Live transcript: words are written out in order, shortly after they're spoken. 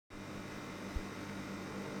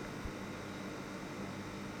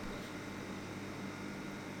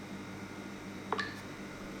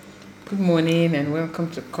Good morning and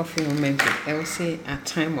welcome to Coffee Moment with Elsie, a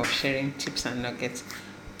time of sharing tips and nuggets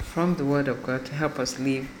from the Word of God to help us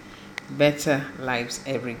live better lives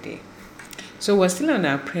every day. So we're still on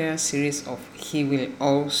our prayer series of He Will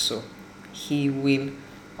Also. He Will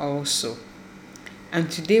Also.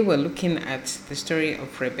 And today we're looking at the story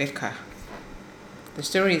of Rebekah. The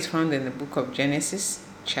story is found in the book of Genesis,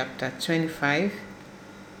 chapter 25.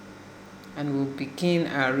 And we'll begin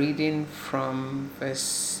our reading from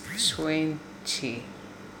verse 20.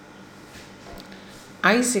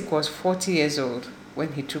 Isaac was 40 years old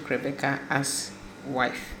when he took Rebekah as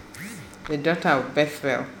wife, the daughter of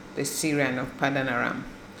Bethuel, the Syrian of Padan Aram.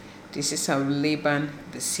 This is of Laban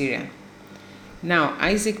the Syrian. Now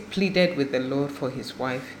Isaac pleaded with the Lord for his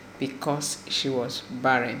wife because she was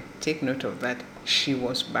barren. Take note of that. She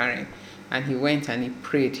was barren. And he went and he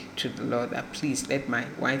prayed to the Lord that please let my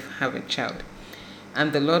wife have a child.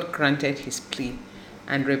 And the Lord granted his plea,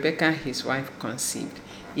 and Rebekah, his wife, conceived.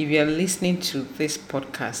 If you're listening to this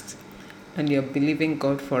podcast and you're believing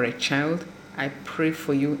God for a child, I pray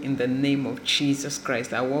for you in the name of Jesus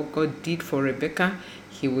Christ that what God did for Rebekah,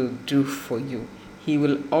 He will do for you. He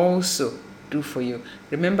will also do for you.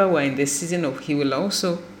 Remember, we're in the season of He will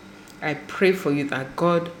also. I pray for you that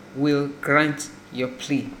God will grant your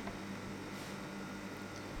plea.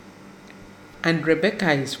 And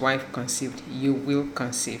Rebekah, his wife, conceived. You will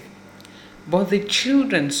conceive. But the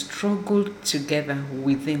children struggled together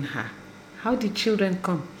within her. How did children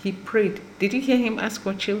come? He prayed. Did you hear him ask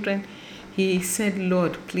for children? He said,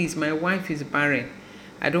 Lord, please, my wife is barren.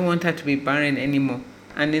 I don't want her to be barren anymore.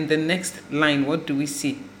 And in the next line, what do we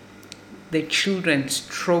see? The children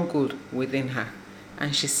struggled within her.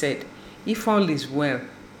 And she said, if all is well,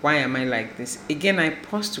 why am I like this? Again, I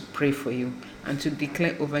pause to pray for you and to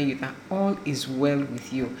declare over you that all is well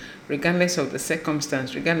with you, regardless of the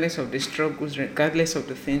circumstance, regardless of the struggles, regardless of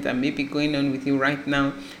the things that may be going on with you right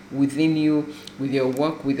now, within you, with your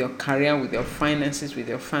work, with your career, with your finances, with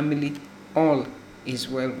your family, all is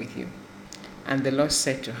well with you. And the Lord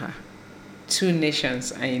said to her, 2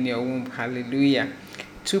 nations are in your womb, hallelujah.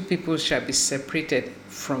 2 people shall be separated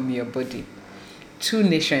from your body. 2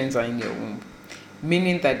 nations are in your womb.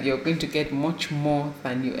 Meaning that you're going to get much more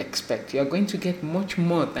than you expect. You're going to get much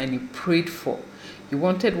more than you prayed for. You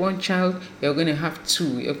wanted 1 child, you're going to have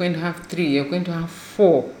 2. You're going to have 3. You're going to have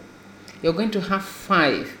 4. You're going to have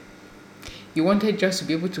 5. You wanted just to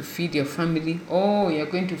be able to feed your family. Oh, you're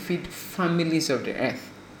going to feed families of the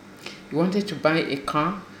earth. You wanted to buy a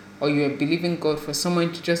car, or you're believing God for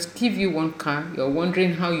someone to just give you 1 car. You're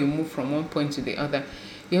wondering how you move from one point to the other.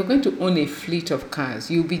 You're going to own a fleet of cars.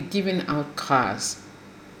 You'll be giving out cars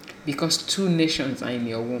because 2 nations are in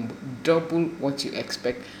your womb. Double what you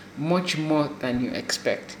expect, much more than you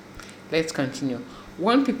expect. Let's continue.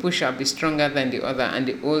 1 people shall be stronger than the other, and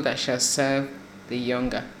the older shall serve the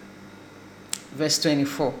younger. Verse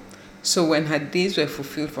 24. So when her days were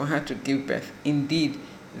fulfilled for her to give birth, indeed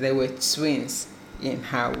there were twins in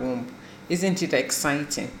her womb. Isn't it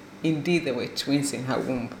exciting? Indeed, there were twins in her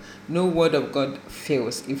womb. No word of God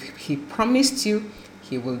fails. If He promised you,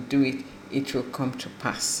 He will do it. It will come to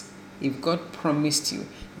pass. If God promised you,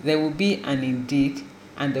 there will be an indeed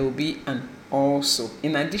and there will be an also.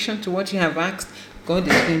 In addition to what you have asked, God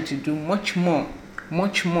is going to do much more,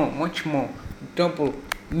 much more, much more. Double,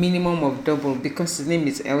 minimum of double, because His name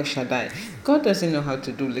is El Shaddai. God doesn't know how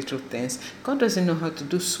to do little things. God doesn't know how to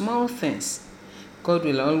do small things. God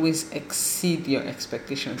will always exceed your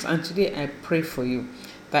expectations. And today I pray for you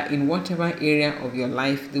that in whatever area of your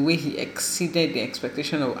life, the way He exceeded the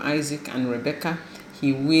expectation of Isaac and Rebekah,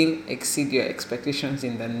 He will exceed your expectations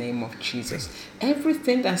in the name of Jesus.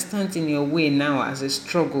 Everything that stands in your way now as a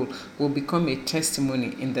struggle will become a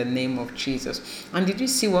testimony in the name of Jesus. And did you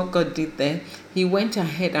see what God did there? He went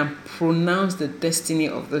ahead and pronounced the destiny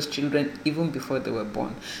of those children even before they were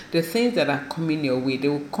born. The things that are coming your way, they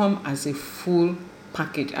will come as a full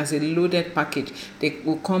package, as a loaded package. They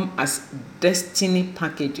will come as destiny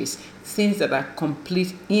packages, things that are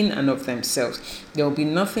complete in and of themselves. There will be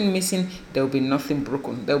nothing missing, there will be nothing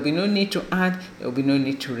broken. There will be no need to add, there will be no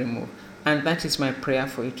need to remove. And that is my prayer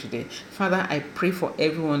for you today. Father, I pray for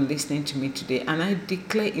everyone listening to me today, and I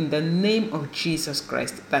declare in the name of Jesus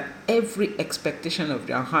Christ that every expectation of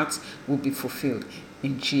their hearts will be fulfilled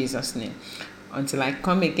in Jesus' name. Until I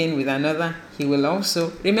come again with another, He will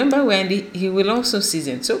also, remember when He will also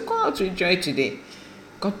season. So go out with joy today.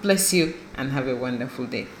 God bless you and have a wonderful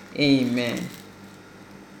day. Amen.